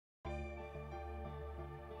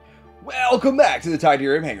Welcome back to the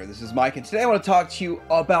Titanium Hangar. This is Mike, and today I want to talk to you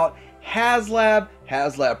about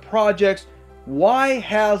Haslab projects, why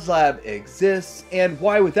Haslab exists, and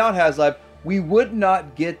why without Haslab we would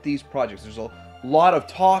not get these projects. There's a lot of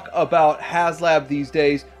talk about Haslab these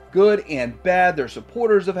days, good and bad. They're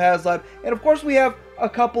supporters of Haslab, and of course we have a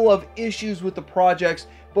couple of issues with the projects,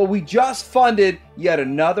 but we just funded yet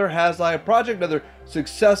another Haslab project, another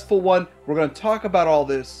successful one. We're going to talk about all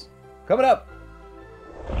this coming up.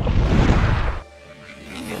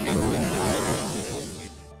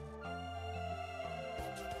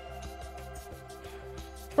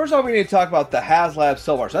 First off, we need to talk about the Haslab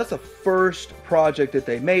cell bar. So that's the first project that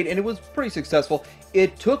they made, and it was pretty successful.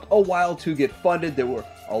 It took a while to get funded. There were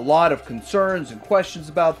a lot of concerns and questions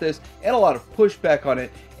about this, and a lot of pushback on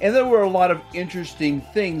it. And there were a lot of interesting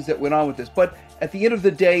things that went on with this. But at the end of the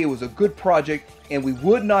day, it was a good project, and we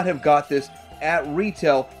would not have got this at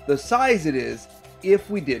retail the size it is if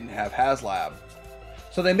we didn't have Haslab.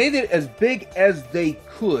 So they made it as big as they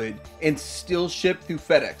could and still ship through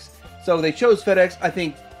FedEx. So they chose FedEx. I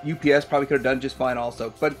think UPS probably could have done just fine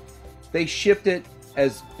also, but they shipped it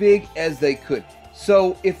as big as they could.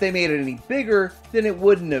 So if they made it any bigger, then it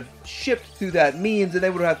wouldn't have shipped through that means, and they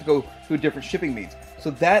would have to go through different shipping means. So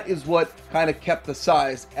that is what kind of kept the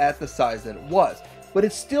size at the size that it was. But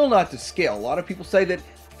it's still not to scale. A lot of people say that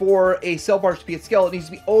for a cell bar to be at scale, it needs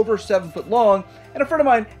to be over 7 foot long. And a friend of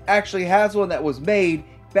mine actually has one that was made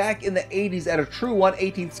back in the 80s at a true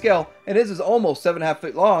 1/18 scale, and his is almost 7.5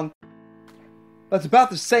 feet long. That's about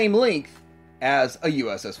the same length as a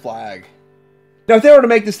USS Flag. Now, if they were to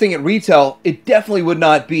make this thing at retail, it definitely would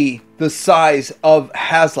not be the size of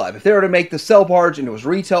Haslab. If they were to make the cell barge and it was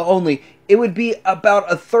retail only, it would be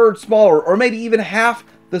about a third smaller, or maybe even half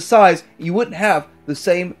the size. You wouldn't have the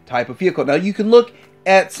same type of vehicle. Now, you can look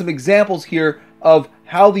at some examples here of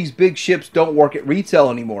how these big ships don't work at retail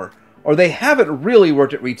anymore, or they haven't really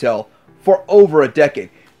worked at retail for over a decade.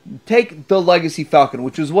 Take the Legacy Falcon,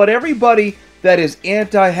 which is what everybody that is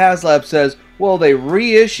anti-Haslab says, well, they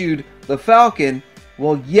reissued the Falcon.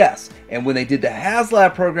 Well, yes, and when they did the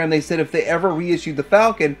Haslab program, they said if they ever reissued the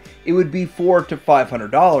Falcon, it would be $400 to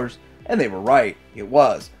 $500, and they were right, it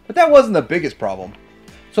was. But that wasn't the biggest problem.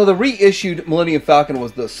 So the reissued Millennium Falcon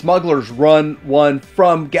was the Smuggler's Run one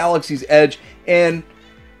from Galaxy's Edge, and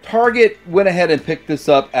Target went ahead and picked this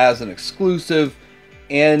up as an exclusive,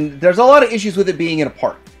 and there's a lot of issues with it being in a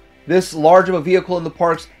park. This large of a vehicle in the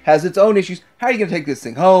parks has its own issues. How are you going to take this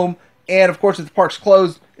thing home? And of course, if the park's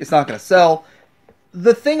closed, it's not going to sell.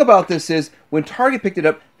 The thing about this is, when Target picked it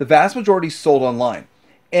up, the vast majority sold online.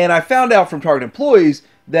 And I found out from Target employees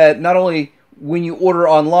that not only when you order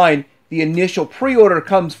online, the initial pre-order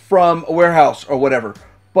comes from a warehouse or whatever,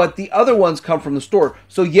 but the other ones come from the store.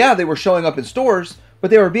 So yeah, they were showing up in stores,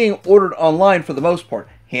 but they were being ordered online for the most part.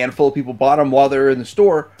 Handful of people bought them while they were in the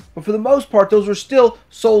store, but for the most part, those were still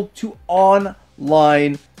sold to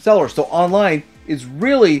online sellers. So online is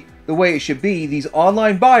really the way it should be. These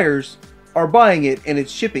online buyers are buying it, and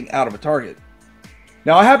it's shipping out of a Target.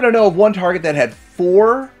 Now, I happen to know of one Target that had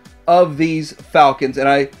 4 of these Falcons, and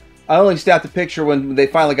I only snapped a picture when they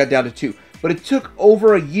finally got down to 2. But it took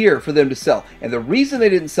over a year for them to sell. And the reason they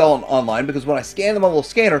didn't sell them online, because when I scanned them on a little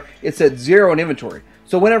scanner, it said 0 in inventory.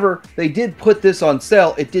 So whenever they did put this on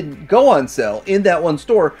sale, it didn't go on sale in that one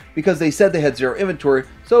store because they said they had 0 inventory,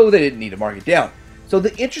 so they didn't need to mark it down. So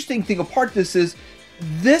the interesting thing apart this is,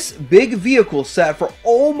 this big vehicle sat for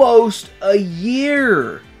almost a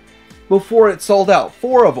year before it sold out.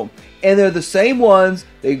 4 of them. And they're the same ones.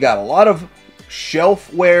 They got a lot of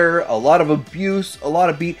shelf wear, a lot of abuse, a lot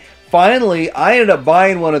of beat. Finally, I ended up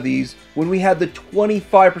buying one of these when we had the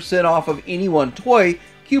 25% off of any one toy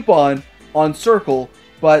coupon on Circle.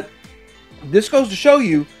 But this goes to show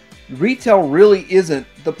you, retail really isn't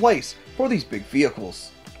the place for these big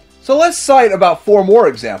vehicles. So let's cite about 4 more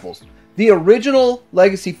examples. The original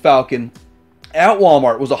Legacy Falcon at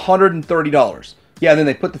Walmart was $130. Yeah, and then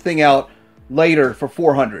they put the thing out later for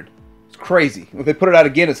 $400. It's crazy. If they put it out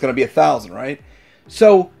again, it's going to be $1,000, right?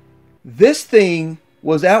 So this thing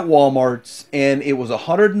was at Walmart's, and it was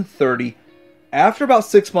 $130. After about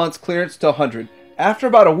 6 months, clearance to $100. After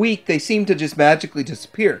about a week, they seemed to just magically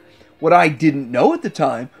disappear. What I didn't know at the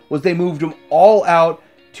time was they moved them all out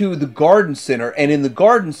to the garden center, and in the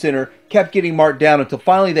garden center kept getting marked down until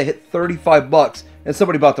finally they hit $35, and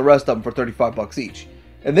somebody bought the rest of them for $35 each,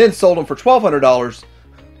 and then sold them for $1,200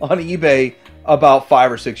 on eBay about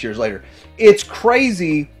 5 or 6 years later. It's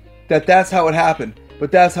crazy that that's how it happened,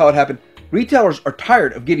 but that's how it happened. Retailers are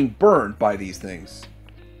tired of getting burned by these things.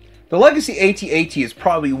 The Legacy AT-AT is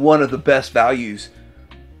probably one of the best values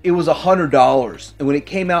it was $100, and when it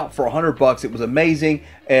came out for $100, it was amazing.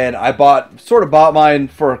 And I sort of bought mine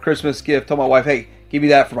for a Christmas gift. Told my wife, "Hey, give me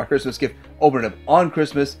that for my Christmas gift." Opened it up on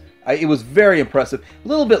Christmas. It was very impressive. A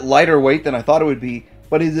little bit lighter weight than I thought it would be,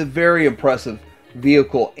 but it's a very impressive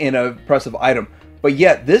vehicle and an impressive item. But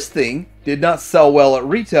yet, this thing did not sell well at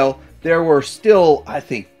retail. There were still, I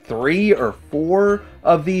think, 3 or 4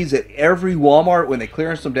 of these at every Walmart when they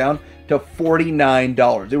clearanced them down to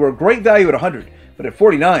 $49. They were a great value at $100, but at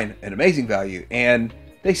 $49, an amazing value. And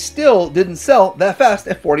they still didn't sell that fast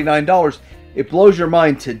at $49. It blows your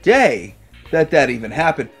mind today that even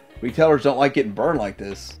happened. Retailers don't like getting burned like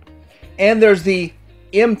this. And there's the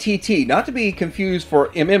MTT, not to be confused for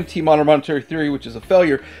MMT, Modern Monetary Theory, which is a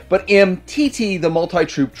failure, but MTT, the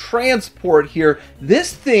multi-troop transport here.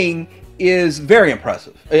 This thing is very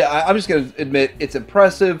impressive. I'm just going to admit it's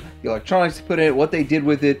impressive. The electronics they put in it, what they did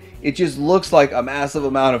with it, it just looks like a massive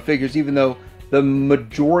amount of figures, even though the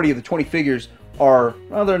majority of the 20 figures are,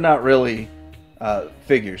 well, they're not really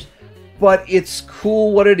figures. But it's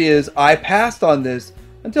cool what it is. I passed on this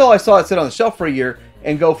until I saw it sit on the shelf for a year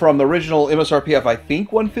and go from the original MSRP of, I think,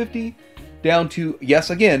 $150 down to, yes,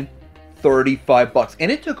 again, $35.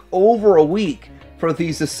 And it took over a week for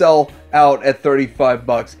these to sell out at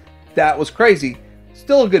 $35. That was crazy.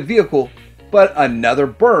 Still a good vehicle, but another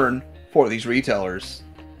burn for these retailers.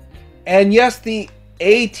 And yes, the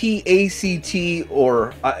ATACT,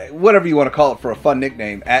 or whatever you want to call it for a fun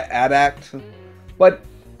nickname, ADACT. But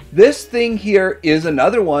this thing here is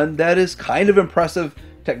another one that is kind of impressive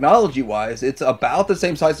technology-wise. It's about the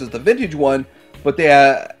same size as the vintage one, but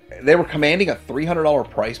they were commanding a $300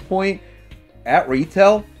 price point at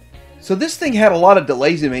retail. So this thing had a lot of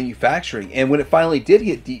delays in manufacturing, and when it finally did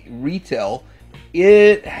hit retail,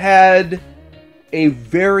 it had a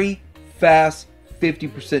very fast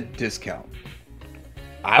 50% discount.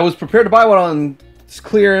 I was prepared to buy one on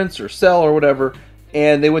clearance or sell or whatever,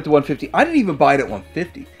 and they went to $150. I didn't even buy it at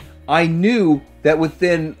 $150. I knew that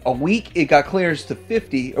within a week it got clearance to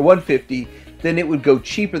 $50 or $150, then it would go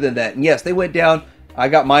cheaper than that. And yes, they went down. I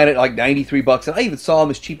got mine at like $93, and I even saw them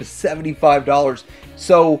as cheap as $75.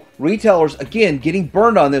 So retailers, again, getting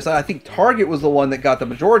burned on this. I think Target was the one that got the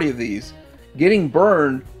majority of these. Getting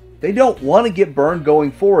burned. They don't want to get burned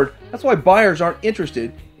going forward. That's why buyers aren't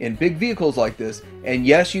interested in big vehicles like this. And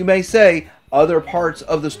yes, you may say other parts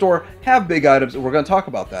of the store have big items, and we're going to talk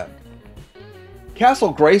about that.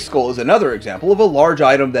 Castle Grayskull is another example of a large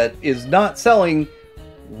item that is not selling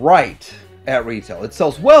right at retail. It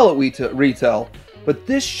sells well at retail, but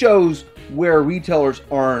this shows where retailers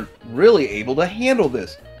aren't really able to handle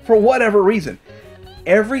this for whatever reason.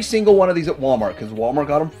 Every single one of these at Walmart, because Walmart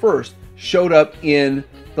got them first, showed up in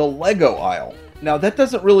the Lego aisle. Now that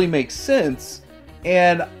doesn't really make sense,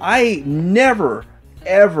 and I never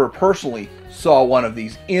ever personally saw one of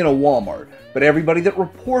these in a Walmart, but everybody that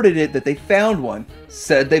reported it that they found one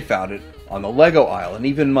said they found it on the Lego aisle. And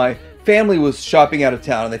even my family was shopping out of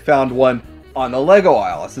town and they found one on the Lego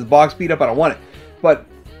aisle. I said, box beat up, I don't want it. But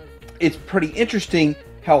it's pretty interesting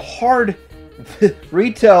how hard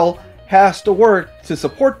retail has to work to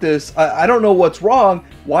support this. I don't know what's wrong.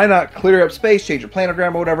 Why not clear up space, change your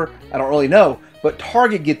planogram or whatever? I don't really know. But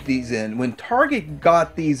Target get these in. When Target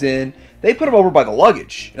got these in, they put them over by the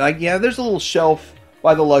luggage. Like, yeah, there's a little shelf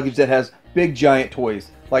by the luggage that has big giant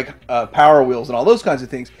toys like Power Wheels and all those kinds of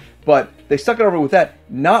things. But they stuck it over with that,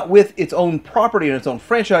 not with its own property and its own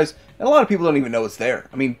franchise. And a lot of people don't even know it's there.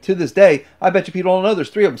 I mean, to this day, I bet you people don't know there's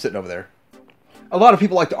 3 of them sitting over there. A lot of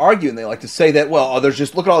people like to argue and they like to say that, well, there's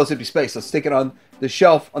just, look at all this empty space. Let's stick it on the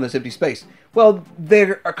shelf on this empty space. Well, they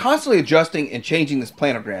are constantly adjusting and changing this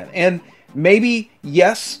planogram. And maybe,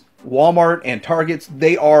 yes, Walmart and Targets,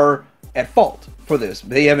 they are at fault for this.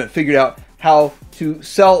 They haven't figured out how to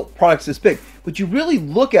sell products this big. But you really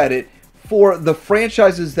look at it for the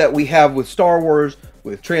franchises that we have with Star Wars,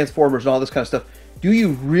 with Transformers and all this kind of stuff. Do you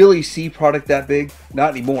really see product that big? Not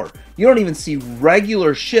anymore. You don't even see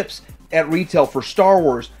regular ships at retail for Star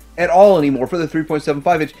Wars at all anymore for the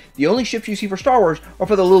 3.75 inch. The only ships you see for Star Wars are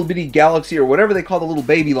for the little bitty Galaxy or whatever they call the little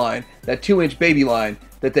baby line, that 2-inch baby line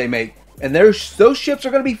that they make. And those ships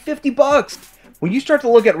are going to be $50. When you start to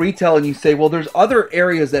look at retail and you say, well, there's other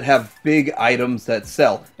areas that have big items that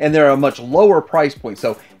sell, and they're a much lower price point.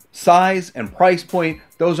 So size and price point,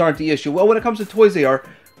 those aren't the issue. Well, when it comes to toys, they are.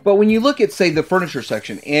 But when you look at, say, the furniture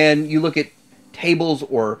section, and you look at tables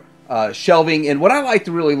or shelving, and what I like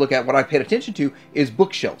to really look at, what I paid attention to, is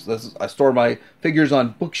bookshelves. I store my figures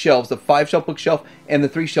on bookshelves, the 5-shelf bookshelf and the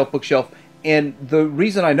 3-shelf bookshelf. And the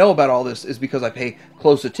reason I know about all this is because I pay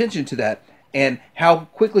close attention to that. and how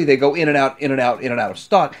quickly they go in and out, in and out, in and out of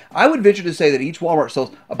stock. I would venture to say that each Walmart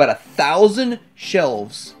sells about 1,000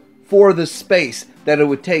 shelves for the space that it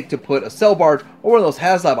would take to put a cell barge or one of those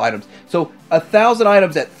Haslab items. So 1,000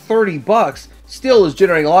 items at $30 still is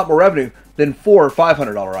generating a lot more revenue than $400 or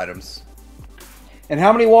 $500 items. And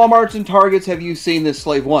how many Walmarts and Targets have you seen this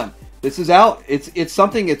Slave 1? This is out. It's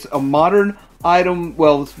something, it's a modern item.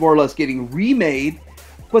 Well, it's more or less getting remade.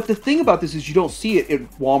 But the thing about this is you don't see it at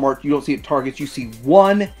Walmart. You don't see it at Targets. You see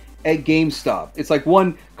one at GameStop. It's like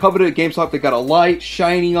one coveted at GameStop that got a light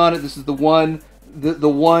shining on it. This is the one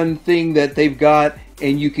thing that they've got,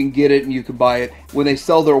 and you can get it and you can buy it. When they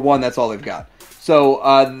sell their one, that's all they've got. So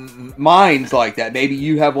mine's like that. Maybe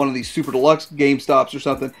you have one of these super deluxe GameStops or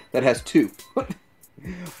something that has two.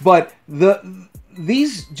 But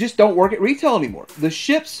these just don't work at retail anymore. The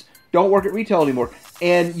ships don't work at retail anymore.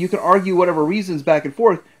 And you can argue whatever reasons back and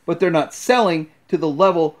forth, but they're not selling to the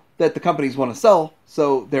level that the companies want to sell.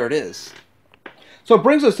 So there it is. So it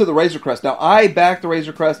brings us to the Razor Crest. Now, I backed the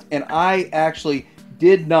Razor Crest, and I actually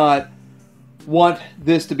did not want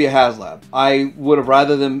this to be a Haslab. I would have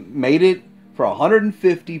rather them made it for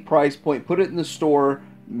 $150 price point, put it in the store,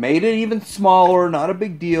 made it even smaller, not a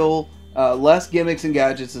big deal, less gimmicks and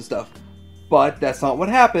gadgets and stuff. But that's not what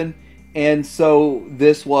happened, and so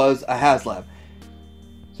this was a Haslab.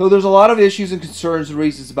 So there's a lot of issues and concerns and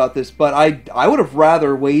reasons about this, but I would have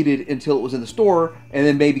rather waited until it was in the store and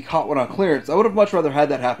then maybe caught one on clearance. I would have much rather had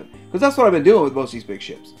that happen, because that's what I've been doing with most of these big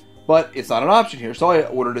ships. But it's not an option here, so I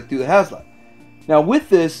ordered it through the Haslab. Now with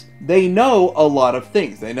this, they know a lot of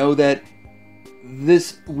things. They know that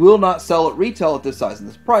this will not sell at retail at this size and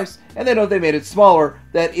this price, and they know if they made it smaller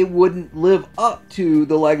that it wouldn't live up to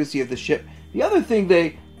the legacy of the ship. The other thing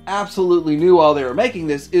they absolutely knew while they were making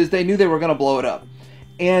this is they knew they were going to blow it up.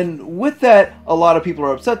 And with that, a lot of people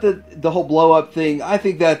are upset that the whole blow up thing, I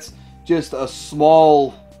think that's just a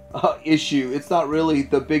small issue. It's not really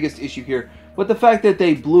the biggest issue here. But the fact that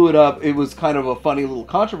they blew it up, it was kind of a funny little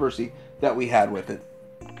controversy that we had with it.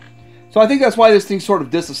 So I think that's why this thing sort of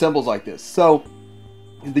disassembles like this. So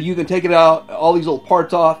you can take it out, all these little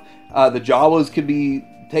parts off. The Jawas could be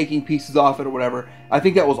taking pieces off it or whatever. I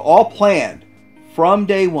think that was all planned from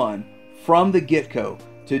day one, from the get-go,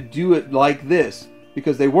 to do it like this,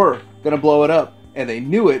 because they were going to blow it up, and they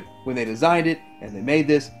knew it when they designed it, and they made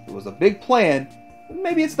this. It was a big plan.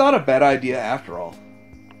 Maybe it's not a bad idea after all.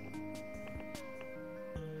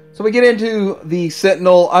 So we get into the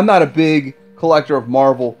Sentinel. I'm not a big collector of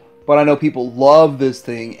Marvel, but I know people love this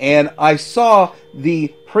thing, and I saw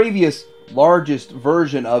the previous largest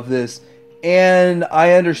version of this, and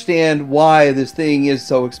I understand why this thing is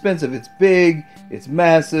so expensive. It's big, it's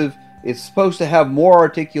massive, it's supposed to have more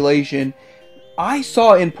articulation. I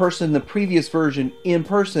saw in person the previous version in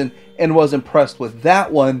person and was impressed with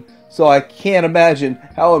that one, so I can't imagine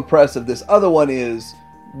how impressive this other one is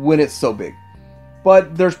when it's so big.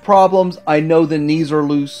 But there's problems. I know the knees are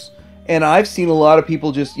loose, and I've seen a lot of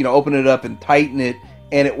people just, open it up and tighten it,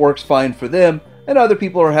 and it works fine for them, and other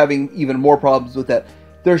people are having even more problems with that.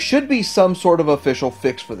 There should be some sort of official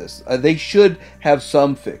fix for this. They should have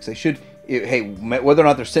some fix. They should, hey, whether or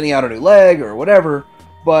not they're sending out a new leg or whatever,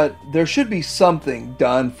 but there should be something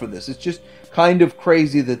done for this. It's just kind of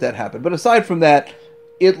crazy that happened. But aside from that,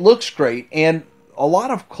 it looks great, and a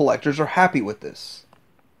lot of collectors are happy with this.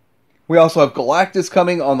 We also have Galactus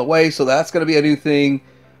coming on the way, so that's going to be a new thing.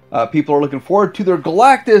 People are looking forward to their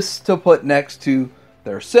Galactus to put next to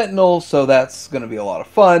their Sentinel, so that's going to be a lot of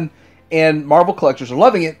fun. And Marvel collectors are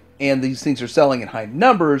loving it, and these things are selling in high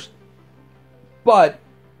numbers. But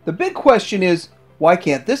the big question is, why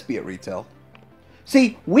can't this be at retail?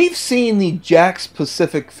 See, we've seen the Jakks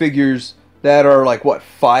Pacific figures that are like, what,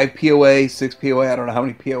 5 POA, 6 POA, I don't know how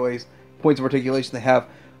many POAs, points of articulation they have.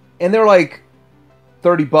 And they're like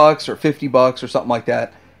 $30 or $50 or something like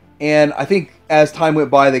that. And I think as time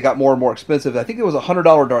went by, they got more and more expensive. I think it was a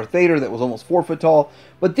 $100 Darth Vader that was almost 4 foot tall.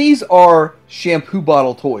 But these are shampoo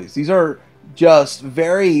bottle toys. These are just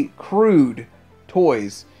very crude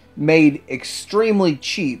toys made extremely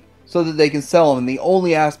cheap so that they can sell them. And the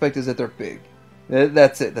only aspect is that they're big.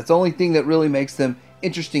 That's it. That's the only thing that really makes them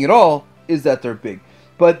interesting at all, is that they're big.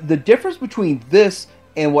 But the difference between this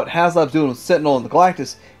and what Haslab's doing with Sentinel and the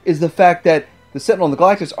Galactus is the fact that the Sentinel and the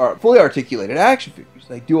Galactus are fully articulated action figures.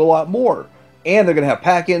 They do a lot more. And they're going to have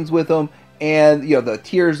pack-ins with them. And, the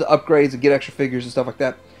tiers, the upgrades, and get extra figures and stuff like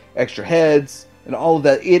that. Extra heads and all of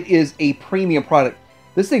that. It is a premium product.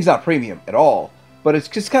 This thing's not premium at all. But it's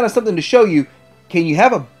just kind of something to show you, can you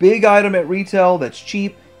have a big item at retail that's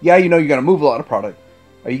cheap? Yeah, you're going to move a lot of product.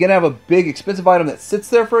 Are you going to have a big, expensive item that sits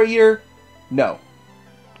there for a year? No.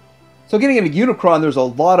 So getting into Unicron, there's a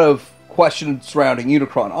lot of question surrounding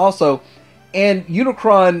Unicron also. And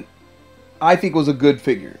Unicron, I think, was a good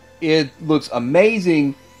figure. It looks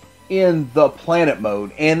amazing in the planet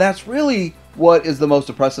mode, and that's really what is the most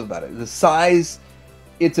impressive about it. The size,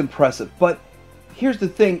 it's impressive. But here's the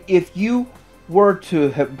thing, if you were to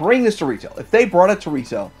bring this to retail, if they brought it to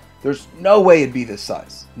retail, there's no way it'd be this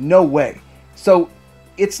size. No way. So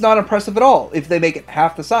it's not impressive at all if they make it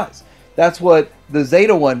half the size. That's what the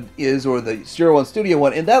Zeta one is, or the Zero One Studio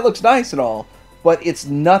one, and that looks nice and all, but it's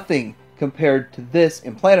nothing compared to this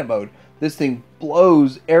in planet mode. This thing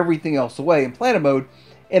blows everything else away in planet mode,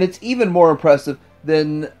 and it's even more impressive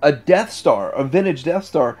than a Death Star, a vintage Death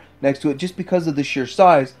Star next to it, just because of the sheer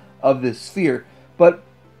size of this sphere. But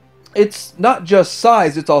it's not just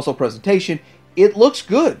size, it's also presentation. It looks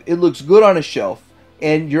good. It looks good on a shelf,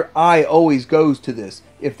 and your eye always goes to this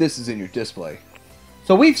if this is in your display.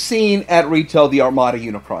 So we've seen at retail the Armada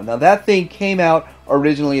Unicron. Now that thing came out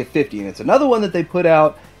originally at $50, and it's another one that they put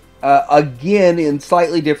out again in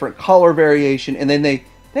slightly different color variation, and then they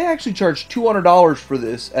actually charged $200 for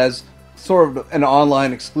this as sort of an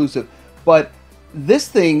online exclusive. But this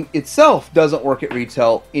thing itself doesn't work at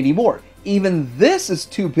retail anymore. Even this is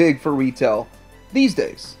too big for retail these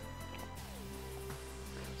days.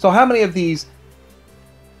 So how many of these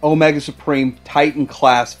Omega Supreme Titan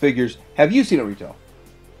class figures have you seen at retail?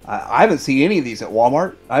 I haven't seen any of these at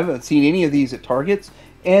Walmart. I haven't seen any of these at Targets.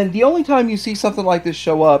 And the only time you see something like this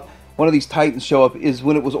show up, one of these Titans show up, is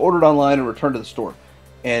when it was ordered online and returned to the store.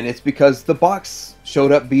 And it's because the box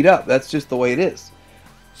showed up beat up. That's just the way it is.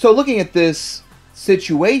 So looking at this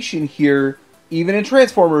situation here, even in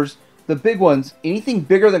Transformers, the big ones, anything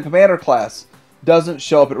bigger than Commander class doesn't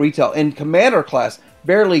show up at retail. And Commander class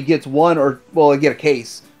barely gets one, or, well, they get a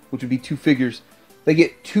case, which would be 2 figures. They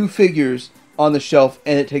get 2 figures on the shelf,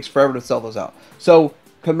 and it takes forever to sell those out. So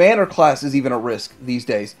Commander class is even a risk these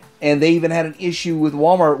days. And they even had an issue with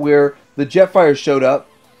Walmart where the Jetfires showed up,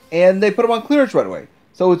 and they put them on clearance right away.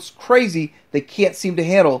 So it's crazy. They can't seem to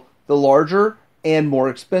handle the larger and more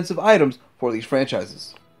expensive items for these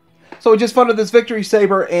franchises. So we just funded this Victory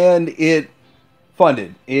Saber, and it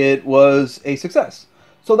funded. It was a success.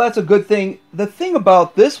 So that's a good thing. The thing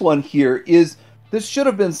about this one here is this should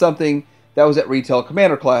have been something that was at retail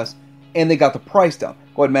Commander class, and they got the price down.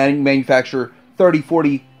 Go ahead and manufacture 30,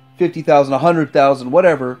 40, 50,000, 100,000,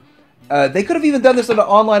 whatever. They could have even done this in an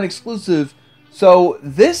online exclusive. So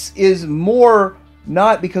this is more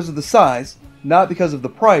not because of the size, not because of the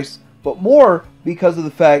price, but more because of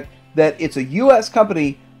the fact that it's a U.S.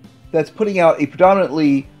 company that's putting out a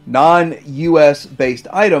predominantly non-U.S. based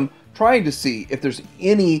item, trying to see if there's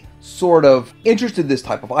any sort of interest in this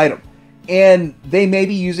type of item. And they may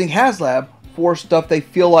be using Haslab for stuff they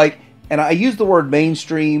feel like, and I use the word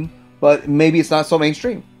mainstream, but maybe it's not so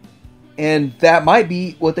mainstream. And that might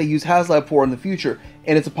be what they use Haslab for in the future,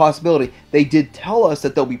 and it's a possibility. They did tell us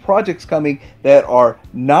that there'll be projects coming that are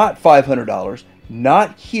not $500,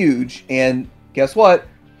 not huge, and guess what?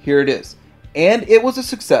 Here it is. And it was a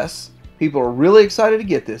success. People are really excited to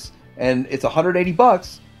get this, and it's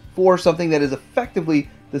 $180 for something that is effectively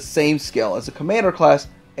the same scale as a Commander class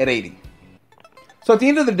at 80. So at the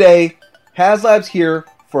end of the day, Haslab's here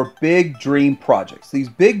for big dream projects. These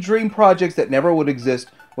big dream projects that never would exist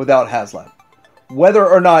without Haslab. Whether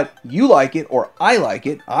or not you like it or I like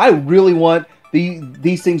it, I really want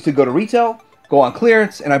these things to go to retail, go on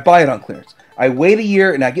clearance, and I buy it on clearance. I wait a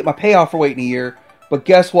year and I get my payoff for waiting a year, but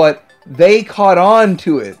guess what? They caught on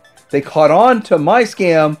to it. They caught on to my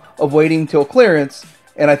scam of waiting till clearance,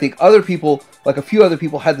 and I think other people, like a few other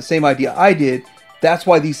people, had the same idea I did. That's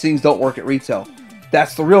why these things don't work at retail.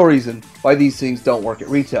 That's the real reason why these things don't work at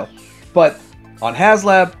retail. But on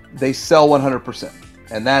Haslab, they sell 100%.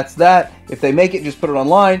 And that's that. If they make it, just put it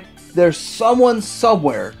online. There's someone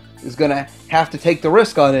somewhere is going to have to take the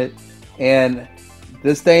risk on it. And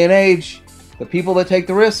this day and age, the people that take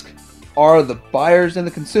the risk are the buyers and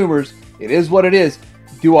the consumers. It is what it is.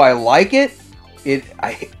 Do I like it?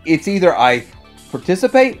 It's either I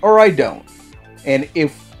participate or I don't. And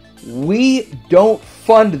if we don't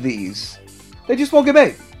fund these, they just won't get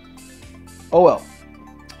made. Oh well.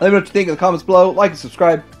 Let me know what you think in the comments below. Like and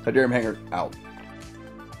subscribe. Tydarium Hanger out.